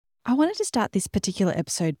I wanted to start this particular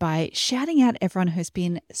episode by shouting out everyone who's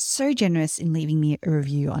been so generous in leaving me a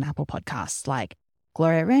review on Apple Podcasts, like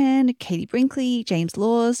Gloria Rand, Katie Brinkley, James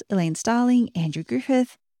Laws, Elaine Starling, Andrew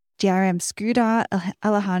Griffith, JRM Scooter,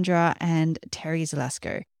 Alejandra, and Terry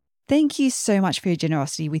Zelasco. Thank you so much for your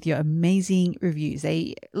generosity with your amazing reviews.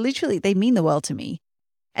 They mean the world to me.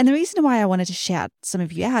 And the reason why I wanted to shout some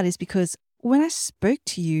of you out is because when I spoke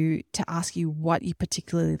to you to ask you what you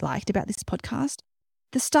particularly liked about this podcast,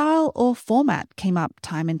 the style or format came up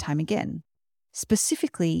time and time again,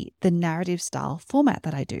 specifically the narrative style format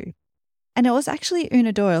that I do. And it was actually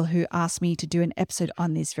Una Doyle who asked me to do an episode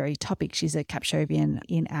on this very topic. She's a Capshovian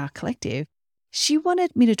in our collective. She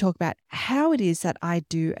wanted me to talk about how it is that I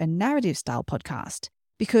do a narrative style podcast.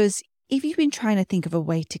 Because if you've been trying to think of a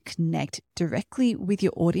way to connect directly with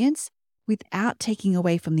your audience without taking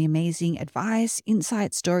away from the amazing advice,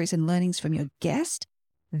 insights, stories, and learnings from your guest,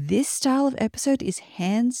 this style of episode is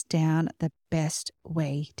hands down the best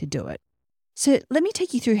way to do it. So let me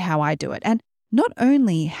take you through how I do it. And not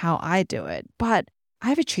only how I do it, but I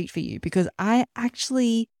have a treat for you because I'm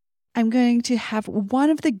going to have one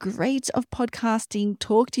of the greats of podcasting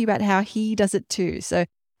talk to you about how he does it too. So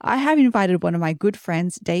I have invited one of my good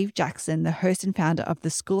friends, Dave Jackson, the host and founder of the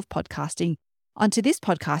School of Podcasting, onto this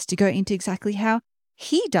podcast to go into exactly how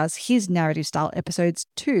he does his narrative style episodes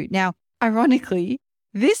too. Now, ironically,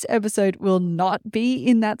 this episode will not be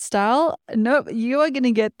in that style. Nope, you are going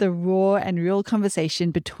to get the raw and real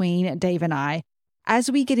conversation between Dave and I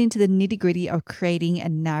as we get into the nitty-gritty of creating a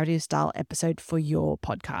narrative style episode for your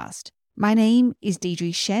podcast. My name is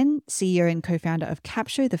Deidre Shen, CEO and co-founder of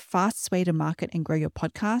Capsho, the fastest way to market and grow your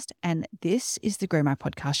podcast, and this is the Grow My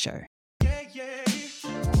Podcast Show.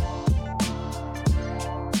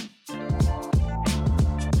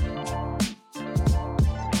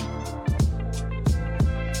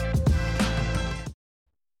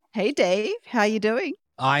 Hey, Dave. How you doing?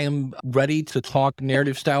 I am ready to talk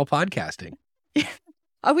narrative style podcasting.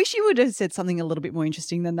 I wish you would have said something a little bit more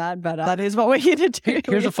interesting than that, but that is what we're here to do.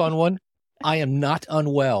 Here's a fun one. I am not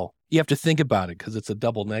unwell. You have to think about it because it's a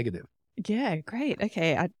double negative. Yeah, great.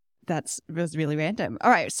 Okay, that was really random.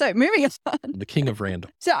 All right, so moving on. The king of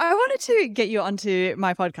random. So I wanted to get you onto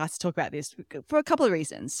my podcast to talk about this for a couple of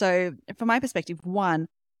reasons. So from my perspective, one,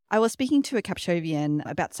 I was speaking to a Capshovian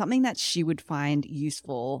about something that she would find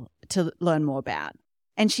useful to learn more about.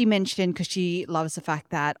 And she mentioned, because she loves the fact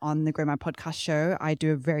that on the Grow My Podcast Show, I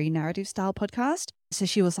do a very narrative style podcast. So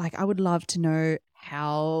she was like, I would love to know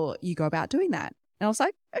how you go about doing that. And I was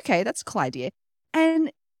like, okay, that's a cool idea.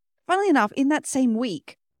 And funnily enough, in that same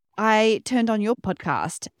week, I turned on your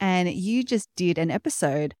podcast and you just did an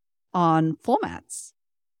episode on formats,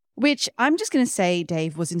 which I'm just going to say,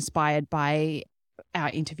 Dave, was inspired by our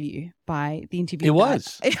interview, by the interview. It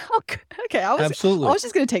was. Okay. Absolutely. I was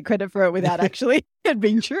just going to take credit for it without actually it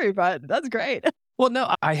being true, but that's great. Well,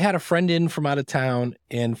 no, I had a friend in from out of town,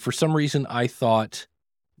 and for some reason I thought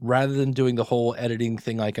rather than doing the whole editing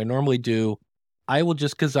thing like I normally do, I will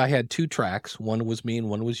just, because I had two tracks, one was me and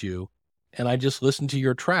one was you, and I just listened to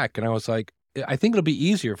your track, and I was like, I think it'll be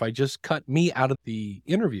easier if I just cut me out of the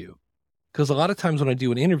interview. Because a lot of times when I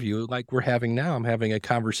do an interview, like we're having now, I'm having a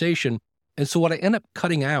conversation, and so what I end up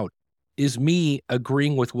cutting out is me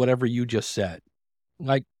agreeing with whatever you just said.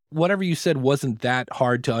 Like, whatever you said wasn't that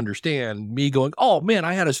hard to understand. Me going, oh man,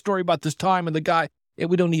 I had a story about this time and the guy,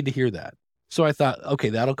 we don't need to hear that. So I thought, okay,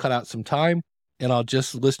 that'll cut out some time and I'll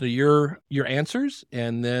just listen to your answers.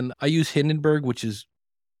 And then I use Hindenburg, which is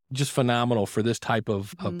just phenomenal for this type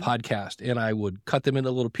of podcast. And I would cut them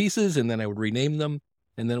into little pieces and then I would rename them.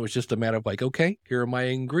 And then it was just a matter of like, okay, here are my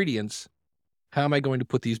ingredients. How am I going to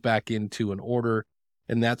put these back into an order?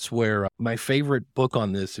 And that's where my favorite book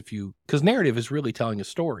on this, because narrative is really telling a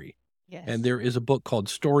story. Yes. And there is a book called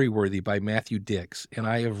Storyworthy by Matthew Dix. And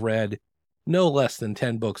I have read no less than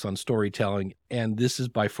 10 books on storytelling. And this is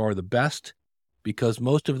by far the best because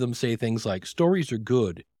most of them say things like, stories are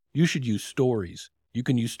good. You should use stories. You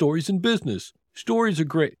can use stories in business. Stories are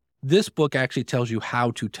great. This book actually tells you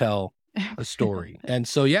how to tell a story. And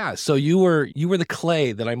so, yeah, so you were the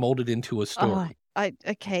clay that I molded into a story. I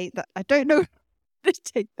don't know how to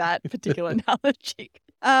take that particular analogy.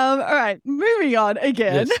 All right, moving on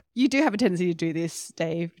again. Yes. You do have a tendency to do this,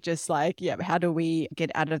 Dave, just like, how do we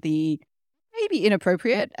get out of the maybe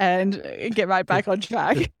inappropriate and get right back on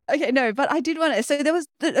track? Okay, no, but I did want to, so there was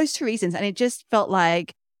those two reasons and it just felt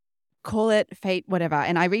like, call it fate, whatever.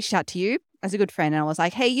 And I reached out to you as a good friend and I was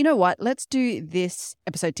like, hey, you know what? Let's do this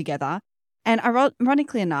episode together. And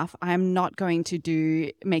ironically enough, I'm not going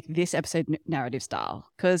to make this episode narrative style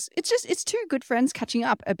because it's two good friends catching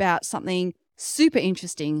up about something super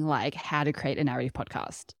interesting, like how to create a narrative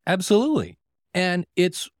podcast. Absolutely. And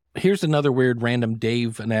here's another weird random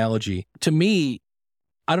Dave analogy. To me,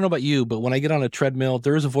 I don't know about you, but when I get on a treadmill,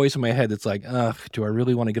 there is a voice in my head that's like, ugh, do I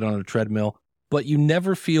really want to get on a treadmill? But you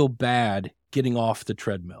never feel bad getting off the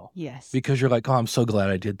treadmill. Yes. Because you're like, oh, I'm so glad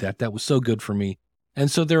I did that. That was so good for me. And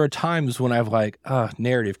so there are times when I've like,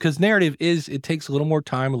 narrative. Because narrative it takes a little more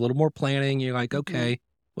time, a little more planning. You're like, okay,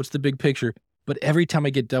 what's the big picture? But every time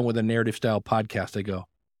I get done with a narrative style podcast, I go,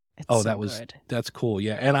 that's cool.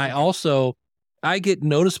 Yeah. And I get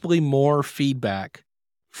noticeably more feedback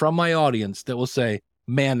from my audience that will say,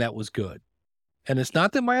 man, that was good. And it's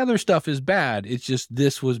not that my other stuff is bad. It's just,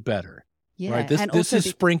 this was better. Yeah. Right. This is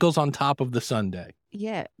sprinkles on top of the sundae.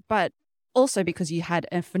 Yeah. But also because you had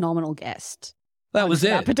a phenomenal guest. That was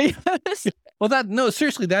it. Well,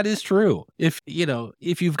 seriously, that is true. If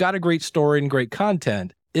you've got a great story and great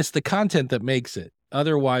content, it's the content that makes it.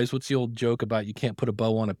 Otherwise, what's the old joke about you can't put a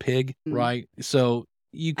bow on a pig, right? So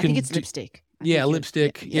you can. I think it's lipstick. Yeah,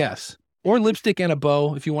 lipstick. Yes. Or lipstick and a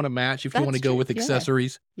bow if you want to match, if you want to go with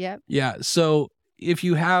accessories. Yeah. Yeah. So if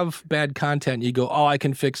you have bad content, you go, oh, I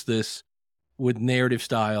can fix this with narrative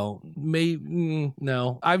style.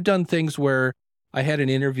 No. I've done things where I had an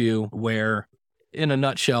interview where, in a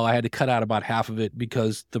nutshell, I had to cut out about half of it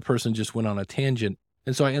because the person just went on a tangent.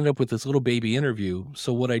 And so I ended up with this little baby interview.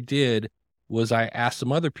 So what I did was I asked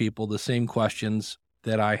some other people the same questions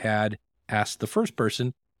that I had asked the first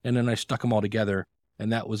person, and then I stuck them all together.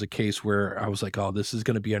 And that was a case where I was like, oh, this is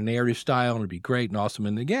going to be a narrative style and it'd be great and awesome.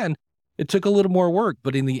 And again, it took a little more work,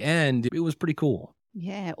 but in the end, it was pretty cool.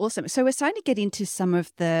 Yeah, awesome. So we're starting to get into some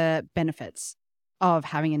of the benefits of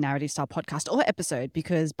having a narrative style podcast or episode,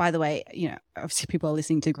 because by the way, obviously people are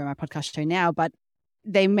listening to Grow My Podcast Show now, but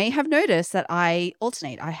they may have noticed that I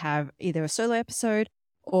alternate. I have either a solo episode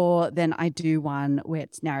or then I do one where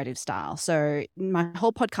it's narrative style. So my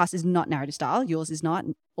whole podcast is not narrative style. Yours is not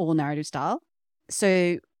all narrative style.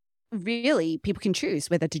 So really people can choose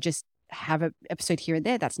whether to just have an episode here and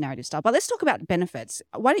there that's narrative style. But let's talk about benefits.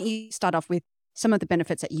 Why don't you start off with some of the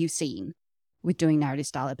benefits that you've seen with doing narrative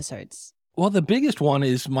style episodes? Well, the biggest one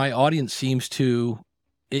is my audience seems to,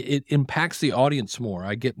 it impacts the audience more.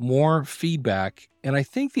 I get more feedback. And I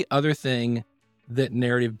think the other thing that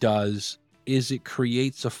narrative does is it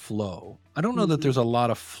creates a flow. I don't know that there's a lot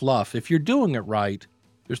of fluff. If you're doing it right,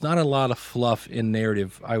 there's not a lot of fluff in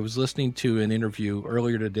narrative. I was listening to an interview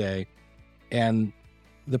earlier today, and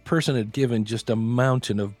the person had given just a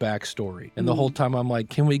mountain of backstory. And the whole time I'm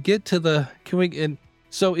like, and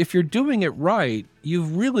so if you're doing it right,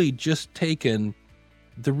 you've really just taken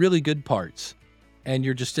the really good parts and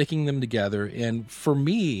you're just sticking them together. And for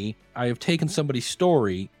me, I have taken somebody's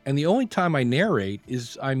story, and the only time I narrate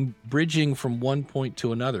is I'm bridging from one point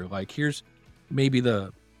to another. Like, here's maybe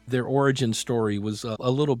their origin story was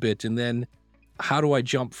a little bit, and then how do I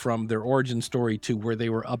jump from their origin story to where they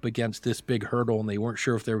were up against this big hurdle and they weren't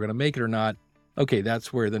sure if they were going to make it or not? Okay,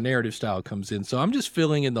 that's where the narrative style comes in. So I'm just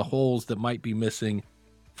filling in the holes that might be missing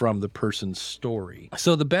from the person's story.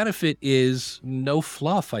 So the benefit is no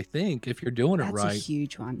fluff, I think, if you're doing it right. That's a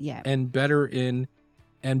huge one, yeah. And better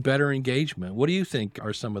engagement. What do you think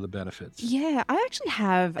are some of the benefits? Yeah, I actually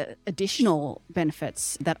have additional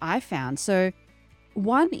benefits that I found. So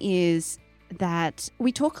one is that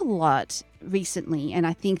we talk a lot recently, and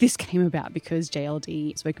I think this came about because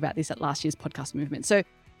JLD spoke about this at last year's podcast movement. So,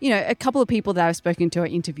 a couple of people that I've spoken to or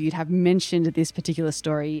interviewed have mentioned this particular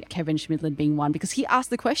story, Kevin Schmidlin being one, because he asked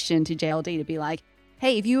the question to JLD to be like,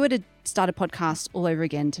 hey, if you were to start a podcast all over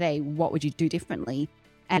again today, what would you do differently?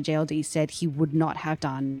 And JLD said he would not have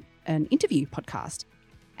done an interview podcast.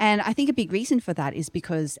 And I think a big reason for that is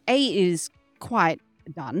because A, it is quite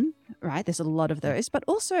done, right? There's a lot of those. But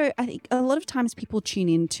also, I think a lot of times people tune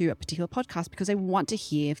into a particular podcast because they want to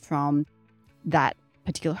hear from that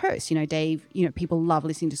particular host. Dave, people love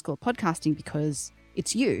listening to School of Podcasting because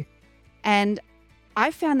it's you. And I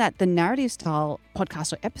found that the narrative style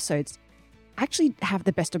podcast or episodes actually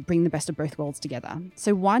bring the best of both worlds together.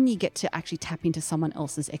 So one, you get to actually tap into someone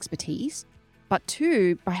else's expertise. But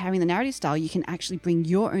two, by having the narrative style, you can actually bring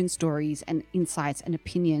your own stories and insights and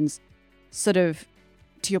opinions, sort of,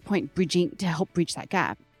 to your point, to help bridge that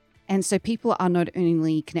gap. And so people are not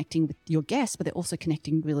only connecting with your guests, but they're also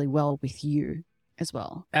connecting really well with you as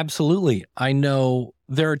well. Like, I know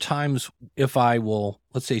there are times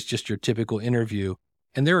let's say it's just your typical interview,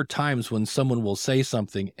 and there are times when someone will say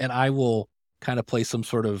something and I will kind of play some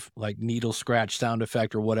sort of like needle scratch sound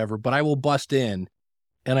effect or whatever, but I will bust in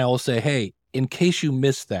and I will say, hey, in case you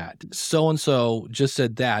missed that, so-and-so just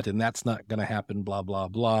said that, and that's not going to happen, blah, blah,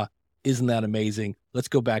 blah. Isn't that amazing? Let's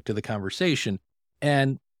go back to the conversation.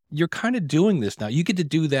 And you're kind of doing this now. You get to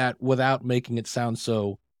do that without making it sound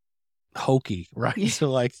so hokey, right? Yeah.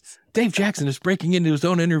 So like Dave Jackson is breaking into his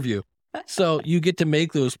own interview. So you get to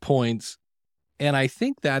make those points. And I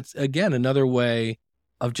think that's, again, another way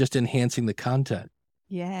of just enhancing the content.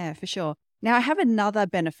 Yeah, for sure. Now, I have another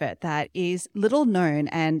benefit that is little known,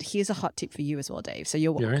 and here's a hot tip for you as well, Dave. So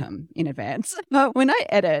you're welcome in advance. When I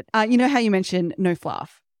edit, you know how you mentioned no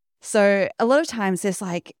fluff. So a lot of times there's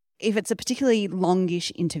like, if it's a particularly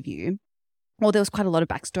longish interview, or there was quite a lot of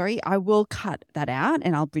backstory, I will cut that out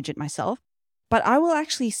and I'll bridge it myself. But I will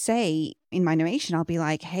actually say in my narration, I'll be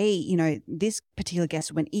like, hey, you know, this particular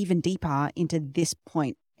guest went even deeper into this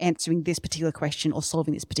point, answering this particular question or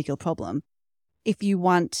solving this particular problem. If you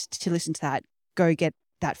want to listen to that, go get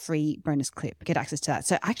that free bonus clip, get access to that.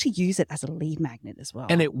 So I actually use it as a lead magnet as well.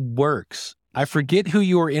 And it works. I forget who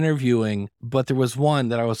you were interviewing, but there was one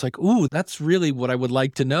that I was like, ooh, that's really what I would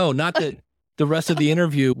like to know. Not that the rest of the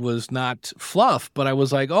interview was not fluff, but I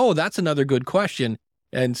was like, oh, that's another good question.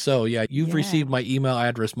 And so, yeah, you've received my email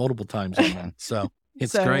address multiple times on that. So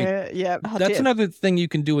it's great. Yeah, that's another thing you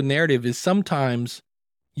can do with narrative is sometimes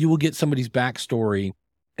you will get somebody's backstory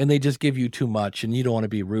and they just give you too much and you don't want to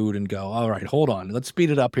be rude and go, all right, hold on, let's speed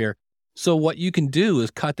it up here. So what you can do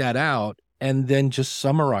is cut that out and then just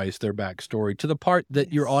summarize their backstory to the part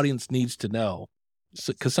that your audience needs to know.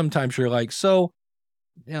 Because sometimes you're like, so,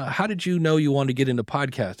 you know, how did you know you wanted to get into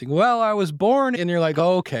podcasting? Well, I was born, and you're like,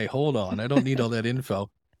 oh, okay, hold on. I don't need all that info.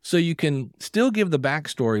 So you can still give the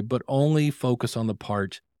backstory, but only focus on the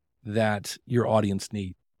part that your audience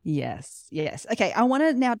needs. Yes. Okay, I want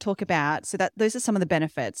to now talk about, so that those are some of the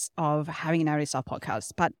benefits of having a narrative style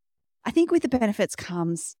podcast. But I think with the benefits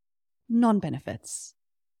comes non-benefits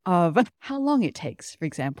of how long it takes, for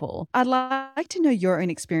example. I'd like to know your own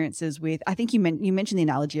experiences with, I think you mentioned the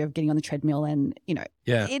analogy of getting on the treadmill and, you know,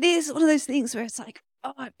 it is one of those things where it's like,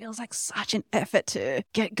 oh, it feels like such an effort to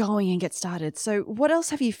get going and get started. So what else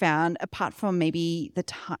have you found apart from maybe the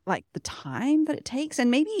time that it takes? And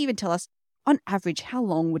maybe even tell us on average, how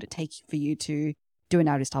long would it take for you to do a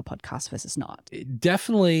narrative style podcast versus not?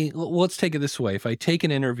 Definitely. Let's take it this way. If I take an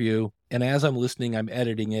interview and as I'm listening, I'm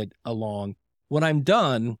editing it along, when I'm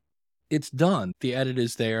done, it's done. The edit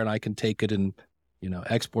is there and I can take it and, you know,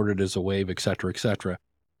 export it as a wave, et cetera, et cetera.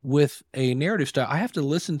 With a narrative style, I have to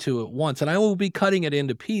listen to it once and I will be cutting it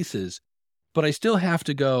into pieces, but I still have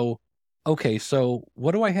to go, okay, so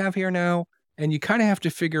what do I have here now? And you kind of have to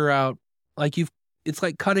figure out, like it's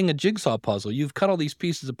like cutting a jigsaw puzzle. You've cut all these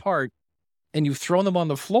pieces apart and you've thrown them on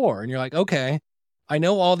the floor and you're like, okay, I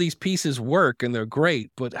know all these pieces work and they're great,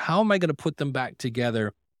 but how am I going to put them back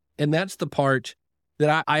together? And that's the part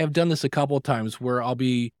that I have done this a couple of times where I'll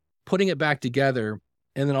be putting it back together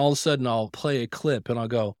and then all of a sudden I'll play a clip and I'll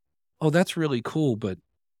go, oh, that's really cool, but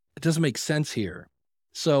it doesn't make sense here.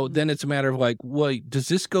 So then it's a matter of like, wait, does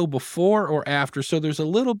this go before or after? So there's a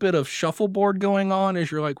little bit of shuffleboard going on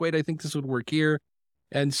as you're like, wait, I think this would work here.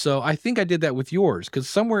 And so I think I did that with yours because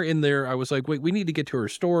somewhere in there I was like, wait, we need to get to her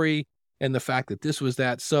story and the fact that this was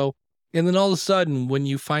that. So, and then all of a sudden when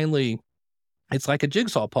you finally, it's like a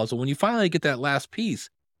jigsaw puzzle. When you finally get that last piece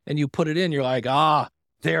and you put it in, you're like,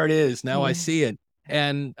 there it is. Now I see it.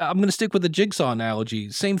 And I'm going to stick with the jigsaw analogy.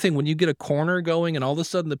 Same thing when you get a corner going and all of a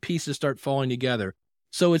sudden the pieces start falling together.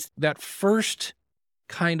 So it's that first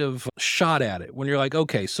kind of shot at it when you're like,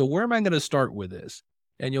 okay, so where am I going to start with this?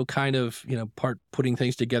 And you'll kind of, you know, part putting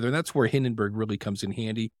things together. And that's where Hindenburg really comes in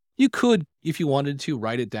handy. You could, if you wanted to,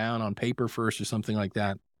 write it down on paper first or something like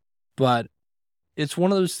that. But it's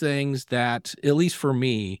one of those things that, at least for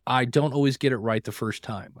me, I don't always get it right the first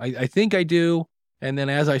time. I think I do. And then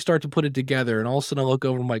as I start to put it together and all of a sudden I look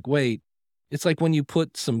over and I'm like, wait, it's like when you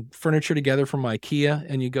put some furniture together from IKEA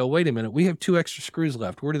and you go, wait a minute, we have 2 extra screws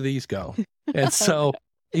left. Where do these go? And so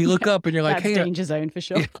you look up and you're like, that's hey, danger zone for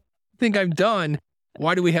sure. I think I'm done.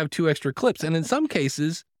 Why do we have 2 extra clips? And in some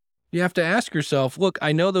cases, you have to ask yourself, look,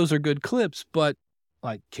 I know those are good clips, but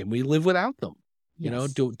like, can we live without them? You know,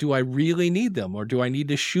 do I really need them or do I need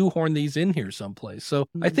to shoehorn these in here someplace? So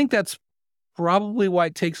I think that's probably why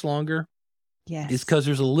it takes longer. Yes. Is because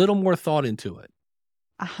there's a little more thought into it.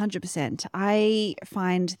 100%. I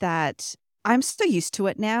find that I'm so used to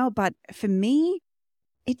it now, but for me,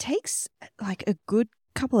 it takes like a good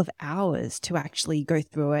couple of hours to actually go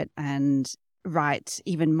through it and write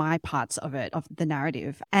even my parts of it, of the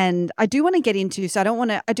narrative. And I do want to get into, I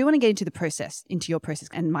do want to get into the process, into your process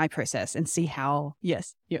and my process and see how,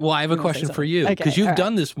 Well, I have a question for you because you've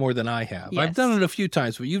done this more than I have. Yes. I've done it a few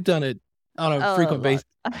times, but you've done it on a frequent basis.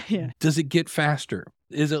 Yeah. Does it get faster?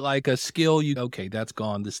 Is it like a skill okay, that's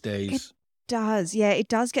gone, this stays? does. Yeah, it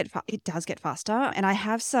does get faster. And I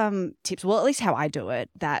have some tips, well, at least how I do it,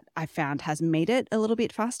 that I found has made it a little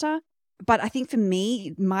bit faster. But I think for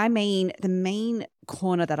me, the main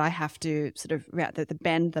corner that I have to sort of the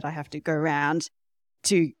bend that I have to go around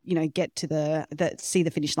to, get to see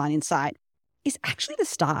the finish line in sight is actually the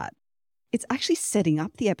start. It's actually setting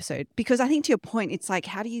up the episode, because I think to your point, it's like,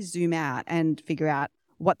 how do you zoom out and figure out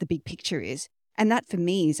what the big picture is? And that for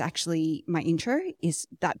me is actually my intro, is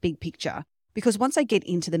that big picture, because once I get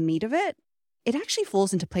into the meat of it, it actually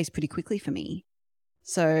falls into place pretty quickly for me.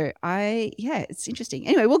 So it's interesting.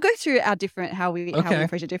 Anyway, we'll go through our different, how we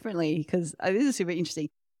approach it differently, because this is super interesting.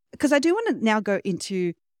 Because I do want to now go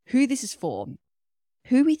into who this is for,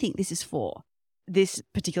 who we think this is for, this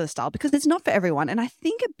particular style, because it's not for everyone. And I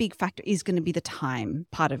think a big factor is going to be the time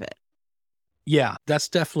part of it. Yeah, that's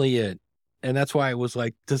definitely it. And that's why I was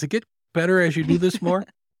like, does it get better as you do this more?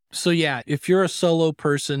 So yeah, if you're a solo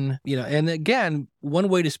person, and again, one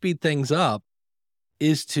way to speed things up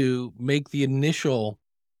is to make the initial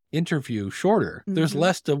interview shorter. Mm-hmm. There's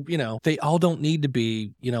less to, they all don't need to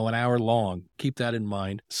be, an hour long. Keep that in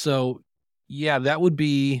mind. So yeah, that would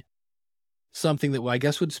be something that I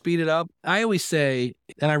guess would speed it up. I always say,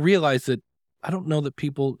 and I realize that I don't know that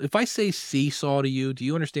people, if I say seesaw to you, do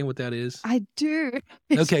you understand what that is? I do.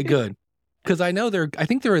 Okay, good. Because I know I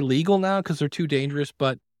think they're illegal now because they're too dangerous,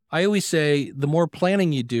 but I always say the more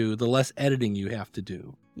planning you do, the less editing you have to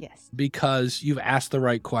do. Yes. Because you've asked the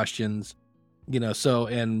right questions,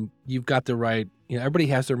 and you've got the right, everybody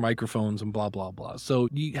has their microphones and blah, blah, blah. So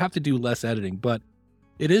you have to do less editing. But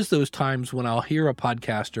it is those times when I'll hear a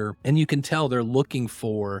podcaster and you can tell they're looking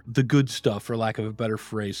for the good stuff, for lack of a better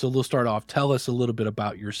phrase. So they'll start off, tell us a little bit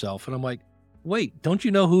about yourself. And I'm like, wait, don't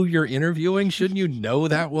you know who you're interviewing? Shouldn't you know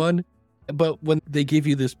that one? But when they give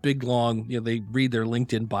you this big, long, they read their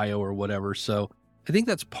LinkedIn bio or whatever. So I think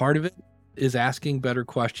that's part of it, is asking better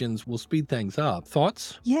questions will speed things up.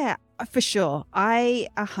 Thoughts? Yeah, for sure. I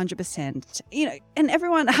 100%, and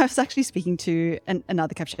everyone, I was actually speaking to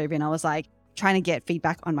another Capshaver, and I was like trying to get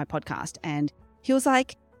feedback on my podcast. And he was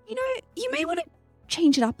like, you may want to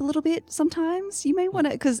change it up a little bit sometimes. You may want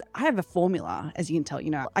to, because I have a formula, as you can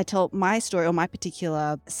tell, I tell my story or my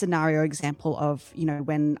particular scenario example of,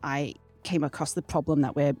 when I came across the problem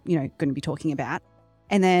that we're, going to be talking about.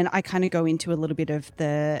 And then I kind of go into a little bit of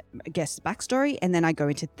the guest's backstory, and then I go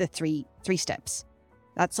into the three steps.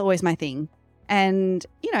 That's always my thing. And,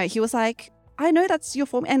 he was like, I know that's your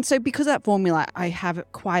formula. And so because of that formula, I have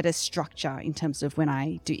quite a structure in terms of when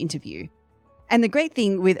I do interview. And the great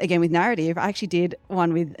thing with narrative, I actually did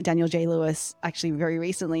one with Daniel J. Lewis actually very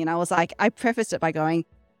recently. And I was like, I prefaced it by going,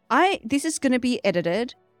 this is going to be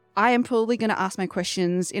edited. I am probably going to ask my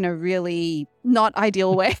questions in a really not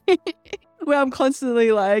ideal way where I'm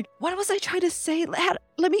constantly like, what was I trying to say? How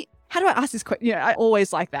do I ask this question? I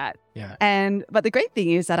always like that. Yeah. But the great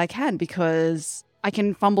thing is that I can, because I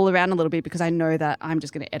can fumble around a little bit, because I know that I'm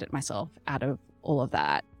just going to edit myself out of all of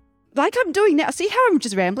that. Like I'm doing now. See how I'm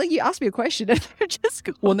just rambling? You ask me a question and I'm just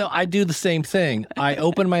going. Well, no, I do the same thing. I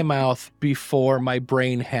open my mouth before my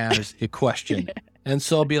brain has a question. Yeah. And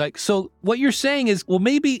so I'll be like, so what you're saying is, well,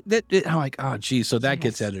 maybe that, I'm like, oh, geez, so that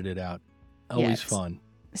gets edited out. Always fun.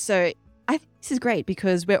 So I think this is great,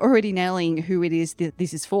 because we're already nailing who it is that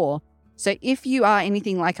this is for. So if you are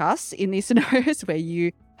anything like us in these scenarios where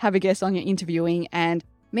you have a guest on, you're interviewing, and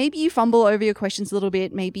maybe you fumble over your questions a little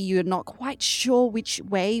bit, maybe you're not quite sure which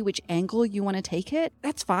angle you want to take it,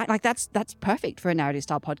 that's fine. Like that's perfect for a narrative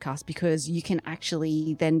style podcast, because you can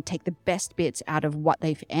actually then take the best bits out of what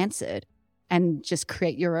they've answered and just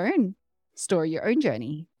create your own story, your own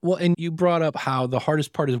journey. Well, and you brought up how the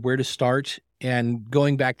hardest part is where to start. And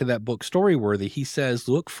going back to that book, Storyworthy, he says,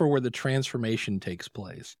 look for where the transformation takes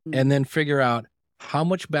place, and then figure out how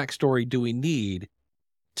much backstory do we need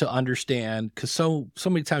to understand. Because so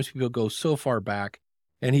many times people go so far back,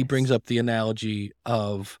 and he brings up the analogy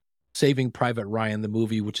of Saving Private Ryan, the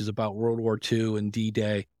movie, which is about World War II and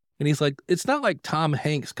D-Day. And he's like, it's not like Tom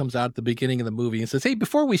Hanks comes out at the beginning of the movie and says, hey,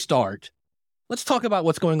 before we start, let's talk about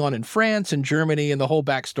what's going on in France and Germany and the whole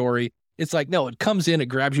backstory. It's like, no, it comes in, it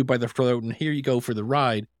grabs you by the throat, and here you go for the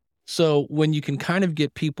ride. So when you can kind of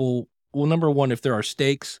get people, well, number one, if there are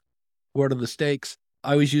stakes, what are the stakes?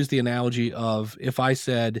 I always use the analogy of, if I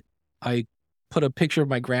said I put a picture of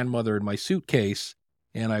my grandmother in my suitcase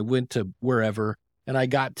and I went to wherever and I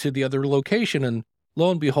got to the other location, and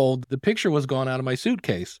lo and behold, the picture was gone out of my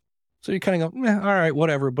suitcase. So you kind of go, all right,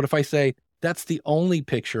 whatever. But if I say, that's the only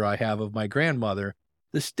picture I have of my grandmother,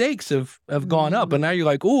 the stakes have gone up. And now you're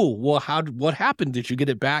like, oh, well, what happened? Did you get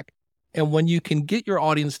it back? And when you can get your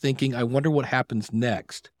audience thinking, I wonder what happens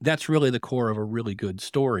next, that's really the core of a really good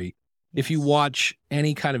story. If you watch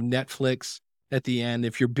any kind of Netflix at the end,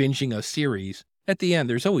 if you're binging a series, at the end,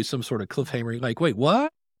 there's always some sort of cliffhanger. Like, wait,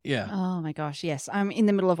 what? Yeah. Oh my gosh, yes. I'm in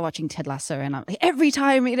the middle of watching Ted Lasso and every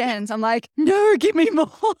time it ends, I'm like, no, give me more.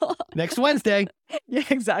 Next Wednesday. Yeah,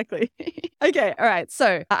 exactly. Okay, all right.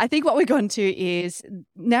 So I think what we're going to is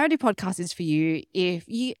narrative podcast is for you if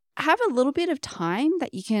you have a little bit of time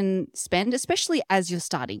that you can spend, especially as you're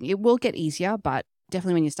starting. It will get easier, but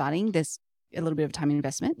definitely when you're starting, there's a little bit of time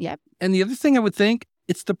investment. Yep. And the other thing I would think,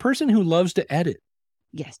 it's the person who loves to edit.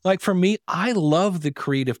 Yes. Like for me, I love the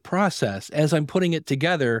creative process as I'm putting it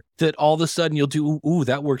together that all of a sudden you'll do, ooh,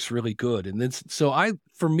 that works really good. And then,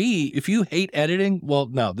 for me, if you hate editing, well,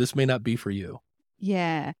 no, this may not be for you.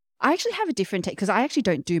 Yeah. I actually have a different take because I actually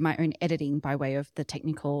don't do my own editing by way of the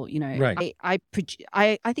technical, Right. I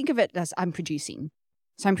think of it as I'm producing.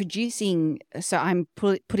 So I'm producing, so I'm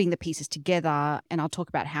putting the pieces together and I'll talk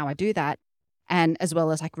about how I do that. And as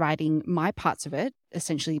well as like writing my parts of it,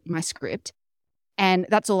 essentially my script. And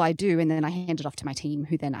that's all I do. And then I hand it off to my team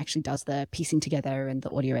who then actually does the piecing together and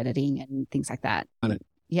the audio editing and things like that. Got it.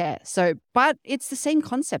 Yeah. So, but it's the same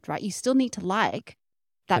concept, right? You still need to like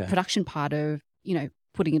that production part of,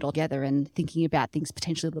 putting it all together and thinking about things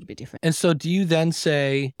potentially a little bit different. And so do you then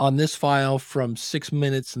say on this file from 6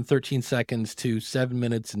 minutes and 13 seconds to 7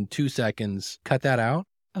 minutes and 2 seconds, cut that out?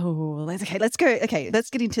 Oh, let's go. Okay, let's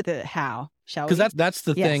get into the how, shall we? Because that's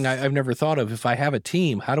the thing I've never thought of. If I have a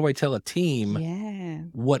team, how do I tell a team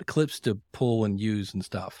what clips to pull and use and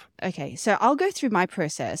stuff? Okay, so I'll go through my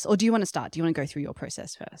process. Or do you want to start? Do you want to go through your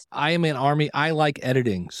process first? I am an army. I like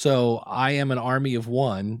editing. So I am an army of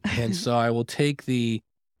one. And so I will take the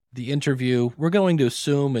interview. We're going to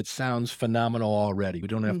assume it sounds phenomenal already. We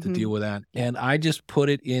don't have to deal with that. And I just put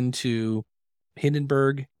it into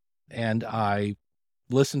Hindenburg and I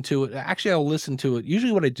listen to it. Actually, I'll listen to it.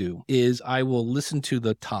 Usually what I do is I will listen to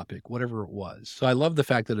the topic, whatever it was. So I love the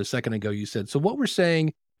fact that a second ago you said, so what we're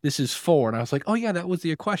saying this is for, and I was like, oh yeah, that was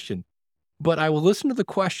the question. But I will listen to the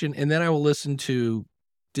question and then I will listen to,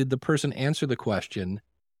 did the person answer the question?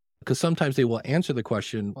 Because sometimes they will answer the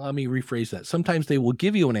question. Let me rephrase that. Sometimes they will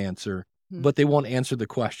give you an answer, but they won't answer the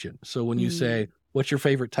question. So when you say, what's your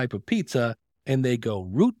favorite type of pizza? And they go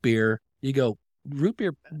root beer, you go, root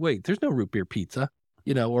beer, wait, there's no root beer pizza.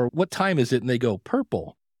 Or what time is it? And they go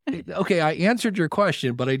purple. Okay, I answered your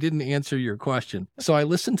question, but I didn't answer your question. So I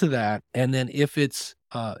listened to that. And then if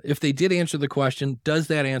they did answer the question, does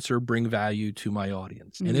that answer bring value to my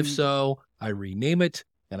audience? And if so, I rename it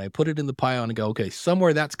and I put it in the pile and go, okay,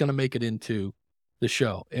 somewhere that's going to make it into the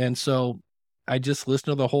show. And so I just listen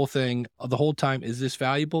to the whole thing the whole time. Is this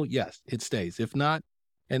valuable? Yes, it stays. If not,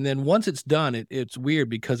 and then once it's done, it's weird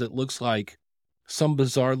because it looks like some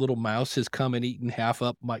bizarre little mouse has come and eaten half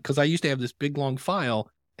up because I used to have this big long file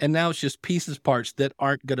and now it's just parts that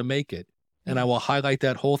aren't going to make it. And I will highlight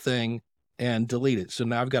that whole thing and delete it. So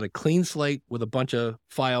now I've got a clean slate with a bunch of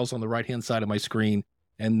files on the right-hand side of my screen.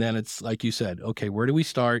 And then it's like you said, okay, where do we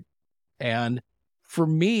start? And for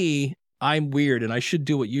me, I'm weird and I should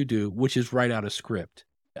do what you do, which is write out a script.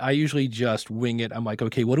 I usually just wing it. I'm like,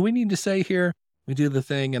 okay, what do we need to say here? We do the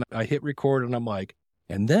thing and I hit record and I'm like,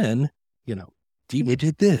 and then, Diva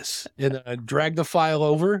did this, and I drag the file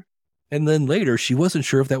over, and then later she wasn't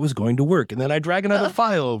sure if that was going to work, and then I drag another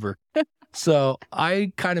file over. So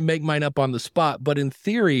I kind of make mine up on the spot, but in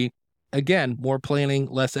theory, again, more planning,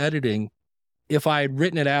 less editing. If I had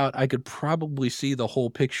written it out, I could probably see the whole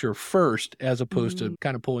picture first as opposed to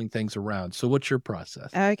kind of pulling things around. So what's your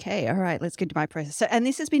process? Okay. All right. Let's get to my process. So, and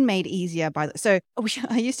this has been made easier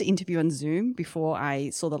I used to interview on Zoom before I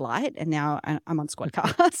saw the light, and now I'm on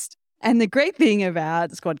Squadcast. And the great thing about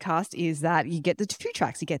Squadcast is that you get the two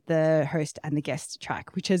tracks. You get the host and the guest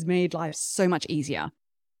track, which has made life so much easier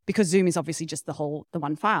because Zoom is obviously just the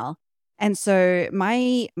one file. And so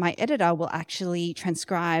my editor will actually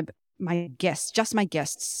transcribe my guests'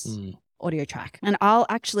 audio track. And I'll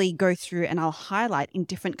actually go through and I'll highlight in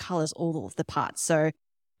different colors all of the parts. So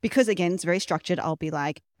because again, it's very structured, I'll be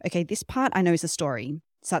like, okay, this part I know is a story.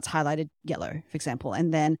 So that's highlighted yellow, for example.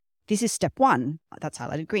 And then this is step 1, that's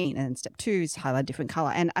highlighted green, and then step 2 is highlighted different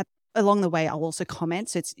color. And along the way, I'll also comment.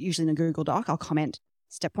 So it's usually in a Google Doc. I'll comment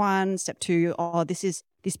step 1, step 2, or this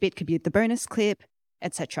bit could be the bonus clip,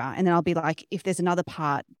 etc. And then I'll be like, if there's another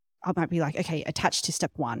part, I might be like, okay, attached to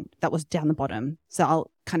step 1, that was down the bottom. So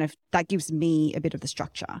that gives me a bit of the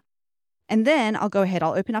structure. And then I'll go ahead,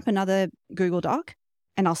 I'll open up another Google Doc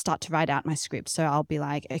and I'll start to write out my script. So I'll be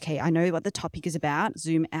like, okay, I know what the topic is about,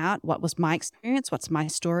 zoom out. What was my experience? What's my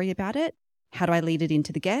story about it? How do I lead it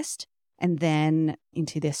into the guest and then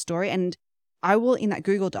into their story? And I will, in that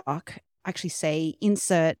Google Doc, actually say,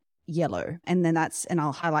 insert yellow. And then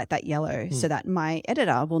I'll highlight that yellow so that my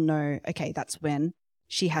editor will know, okay, that's when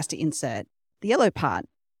she has to insert the yellow part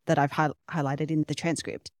that I've highlighted in the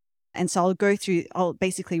transcript. And so I'll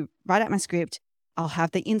basically write out my script. I'll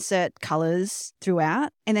have the insert colors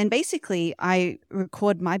throughout. And then basically I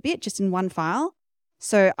record my bit just in one file.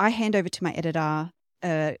 So I hand over to my editor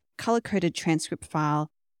a color-coded transcript file,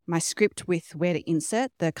 my script with where to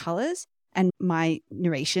insert the colors and my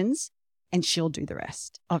narrations, and she'll do the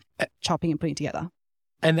rest of chopping and putting together.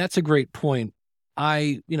 And that's a great point.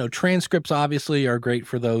 Transcripts obviously are great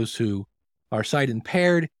for those who are sight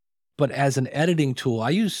impaired, but as an editing tool, I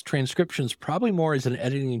use transcriptions probably more as an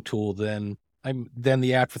editing tool than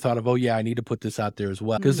the afterthought of, oh yeah, I need to put this out there as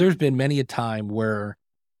well. Because there's been many a time where,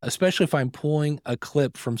 especially if I'm pulling a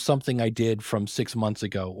clip from something I did from 6 months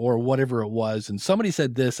ago or whatever it was, and somebody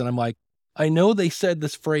said this, and I'm like, I know they said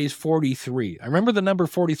this phrase 43. I remember the number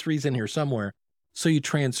 43 is in here somewhere. So you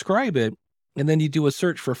transcribe it, and then you do a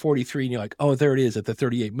search for 43, and you're like, oh, there it is at the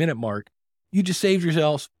 38-minute mark. You just saved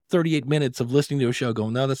yourself 38 minutes of listening to a show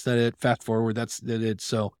going, no, that's not it. Fast forward, that's it.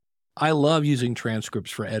 So I love using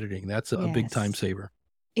transcripts for editing. That's a big time saver.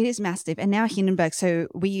 It is massive. And now Hindenburg, so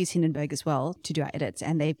we use Hindenburg as well to do our edits,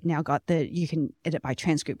 and they've now got you can edit by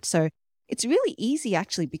transcript. So it's really easy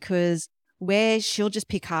actually, because where she'll just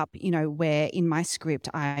pick up, where in my script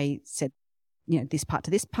I said, this part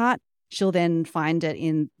to this part, she'll then find it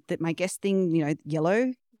in my guest thing,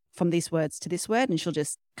 yellow from these words to this word, and she'll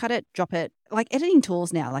just cut it, drop it. Like editing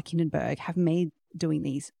tools now, like Hindenburg, have made doing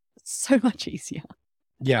these so much easier.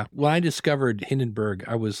 Yeah. When I discovered Hindenburg,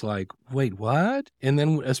 I was like, wait, what? And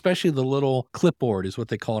then especially the little clipboard is what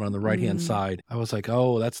they call it on the right-hand side. I was like,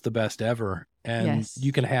 oh, that's the best ever. And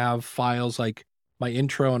you can have files like my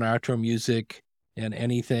intro and outro music and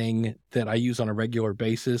anything that I use on a regular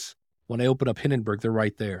basis. When I open up Hindenburg, they're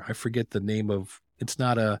right there. I forget the name of, it's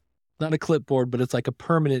not a clipboard, but it's like a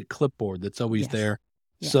permanent clipboard that's always there.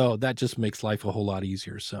 Yeah. So that just makes life a whole lot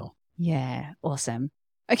easier. So yeah, awesome.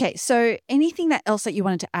 Okay, so anything else that you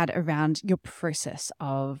wanted to add around your process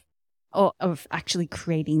of actually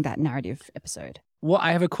creating that narrative episode? Well,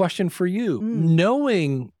 I have a question for you.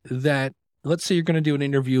 Knowing that, let's say you're going to do an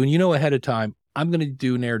interview and ahead of time, I'm going to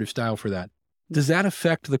do narrative style for that. Does that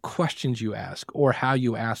affect the questions you ask or how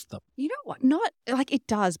you ask them? You know what? Not like it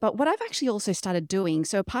does, but what I've actually also started doing,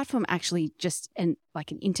 so apart from actually just an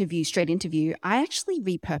straight interview, I actually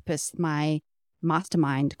repurpose my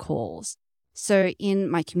mastermind calls. So in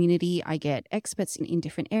my community, I get experts in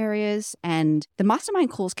different areas, and the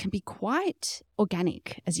mastermind calls can be quite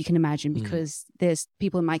organic, as you can imagine, because there's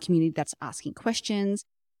people in my community that's asking questions,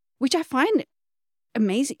 which I find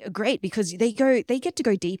amazing, great, because they get to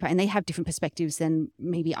go deeper and they have different perspectives than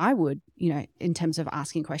maybe I would, in terms of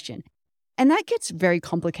asking a question. And that gets very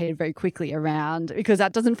complicated very quickly around, because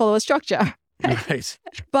that doesn't follow a structure. Right.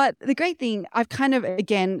 But the great thing, I've kind of,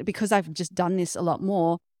 again, because I've just done this a lot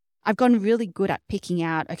more, I've gotten really good at picking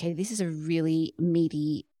out, okay, this is a really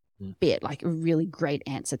meaty bit, like a really great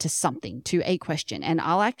answer to something, to a question. And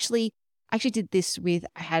I actually did this with,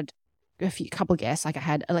 I had couple guests, like I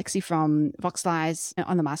had Alexi from Voxlies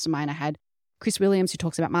on the mastermind. I had Chris Williams, who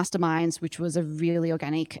talks about masterminds, which was a really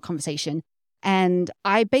organic conversation. And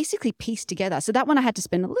I basically pieced together. So that one I had to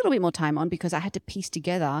spend a little bit more time on, because I had to piece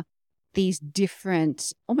together these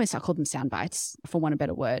different, almost I call them sound bites, for want of a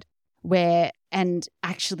better word, and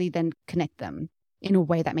actually then connect them in a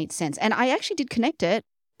way that made sense. And I actually did connect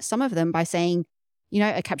some of them by saying,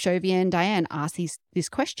 a Capshovian Diane asked this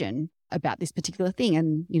question about this particular thing.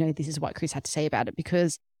 And, this is what Chris had to say about it,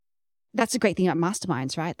 because that's the great thing about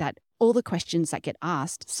masterminds, right? That all the questions that get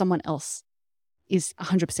asked, someone else is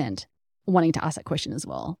 100% wanting to ask that question as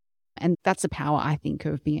well. And that's the power, I think,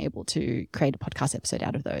 of being able to create a podcast episode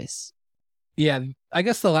out of those. Yeah, I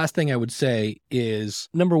guess the last thing I would say is,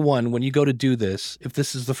 number one, when you go to do this, if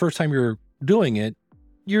this is the first time you're doing it,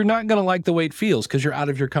 you're not going to like the way it feels because you're out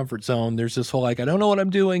of your comfort zone. There's this whole I don't know what I'm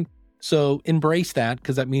doing. So embrace that,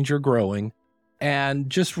 because that means you're growing, and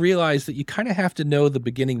just realize that you kind of have to know the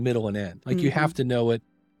beginning, middle, and end. Like you have to know it.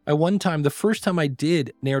 At one time, the first time I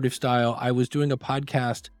did narrative style, I was doing a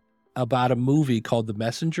podcast about a movie called The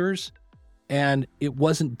Messengers, and it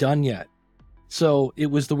wasn't done yet. So it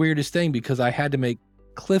was the weirdest thing, because I had to make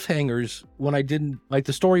cliffhangers when I didn't,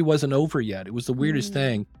 the story wasn't over yet. It was the weirdest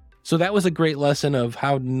thing. So that was a great lesson of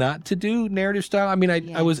how not to do narrative style. I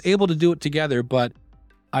mean, I was able to do it together, but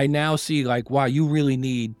I now see wow, you really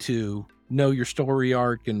need to know your story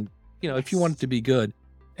arc and, if you want it to be good.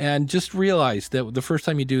 And just realize that the first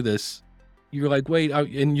time you do this, you're like, wait,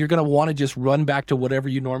 and you're going to want to just run back to whatever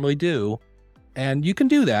you normally do. And you can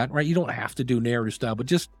do that, right? You don't have to do narrative style, but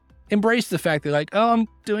just embrace the fact that like, oh, I'm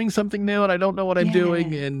doing something new and I don't know what I'm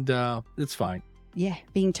doing, Yeah. and it's fine. Yeah,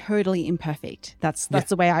 being totally imperfect. That's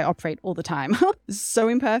the way I operate all the time. So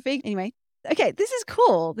imperfect. Anyway, okay, this is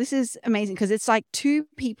cool. This is amazing because it's like two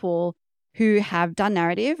people who have done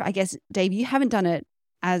narrative. I guess, Dave, you haven't done it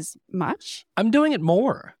as much. I'm doing it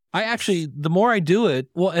more. I actually, the more I do it,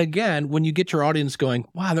 well, again, when you get your audience going,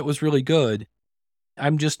 wow, that was really good,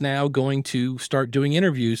 I'm just now going to start doing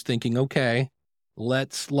interviews thinking, okay,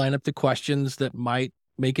 let's line up the questions that might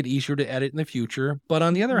make it easier to edit in the future. But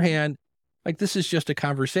on the other hand, like this is just a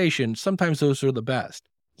conversation. Sometimes those are the best.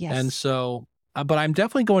 Yes. And so, but I'm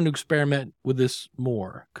definitely going to experiment with this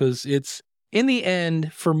more because it's, in the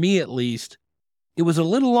end, for me at least, it was a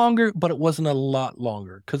little longer, but it wasn't a lot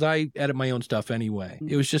longer because I edit my own stuff anyway.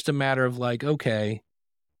 It was just a matter of like, okay.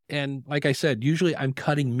 And like I said, usually I'm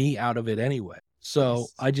cutting me out of it anyway. So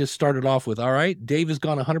I just started off with, all right, Dave has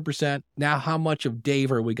gone 100%. Now, how much of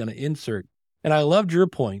Dave are we going to insert? And I loved your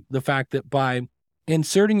point, the fact that by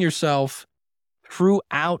inserting yourself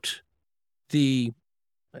throughout the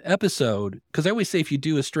episode, because I always say if you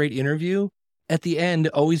do a straight interview, at the end,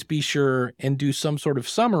 always be sure and do some sort of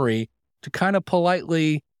summary to kind of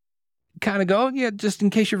politely kind of go, yeah, just in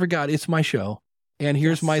case you forgot, it's my show. And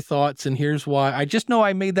here's my thoughts, and here's why. I just know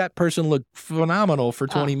I made that person look phenomenal for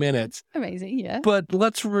 20 minutes. Amazing, yeah. But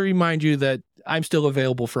let's remind you that I'm still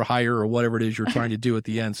available for hire or whatever it is you're trying to do at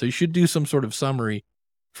the end. So you should do some sort of summary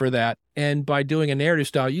for that. And by doing a narrative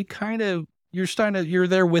style, you're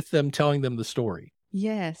there with them, telling them the story.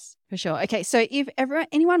 Yes, for sure. Okay, so if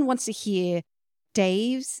anyone wants to hear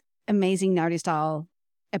Dave's amazing narrative style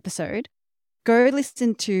episode, go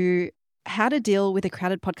listen to How to Deal with a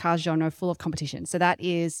Crowded Podcast Genre Full of Competition. So that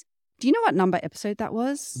is, do you know what number episode that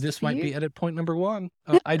was? This might be edit point number 1.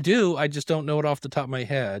 I do. I just don't know it off the top of my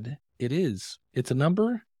head. It is. It's a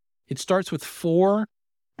number. It starts with 4.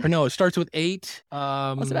 Or no, it starts with 8.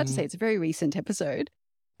 I was about to say, it's a very recent episode.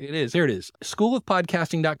 It is. There it is.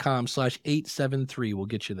 schoolofpodcasting.com/873 will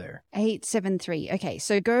get you there. 873. Okay,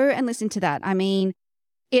 so go and listen to that. I mean,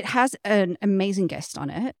 it has an amazing guest on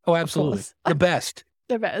it. Oh, absolutely. The best.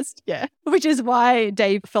 The best, yeah. Which is why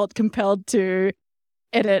Dave felt compelled to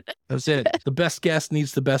edit. That's it. The best guest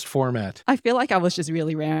needs the best format. I feel like I was just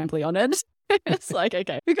really rambly on it. It's like,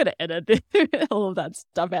 okay, we got to edit all of that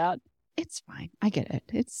stuff out. It's fine. I get it.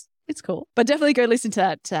 It's cool. But definitely go listen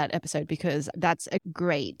to that episode because that's a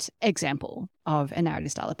great example of a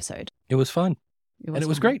narrative style episode. It was fun. It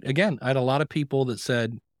was great. Again, I had a lot of people that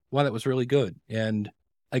said, wow, that was really good. And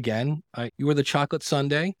again, you were the chocolate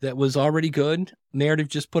sundae that was already good. Narrative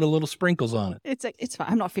just put a little sprinkles on it. It's fine.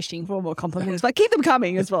 I'm not fishing for more compliments, but keep them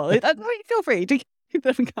coming as well. Feel free to keep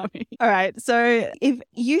them coming. All right. So if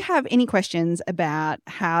you have any questions about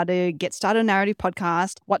how to get started on a narrative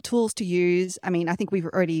podcast, what tools to use, I mean, I think we've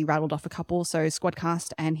already rattled off a couple. So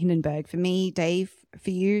Squadcast and Hindenburg for me, Dave,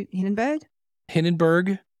 for you, Hindenburg.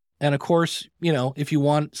 Hindenburg. And of course, if you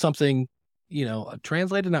want something,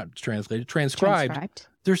 transcribed.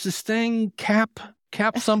 There's this thing, Cap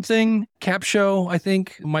Show, I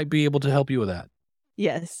think, might be able to help you with that.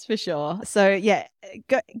 Yes, for sure. So yeah,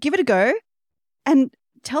 give it a go and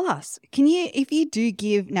tell us, if you do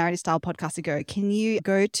give Narrative Style Podcast a go, can you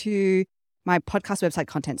go to my podcast website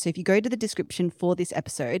content? So if you go to the description for this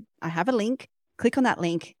episode, I have a link, click on that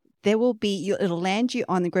link. There will be, it'll land you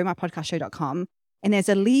on the growmypodcastshow.com and there's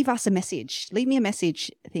a leave me a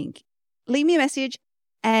message thing. Leave me a message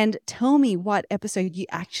and tell me what episode you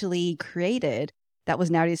actually created that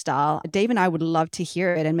was narrative style. Dave and I would love to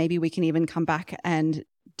hear it, and maybe we can even come back and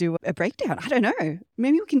do a breakdown. I don't know.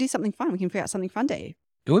 Maybe we can do something fun. We can figure out something fun, Dave.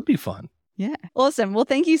 It would be fun. Yeah. Awesome. Well,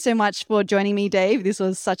 thank you so much for joining me, Dave. This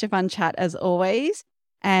was such a fun chat as always.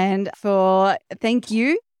 And thank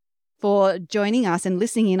you for joining us and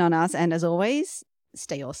listening in on us. And as always,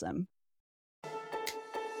 stay awesome.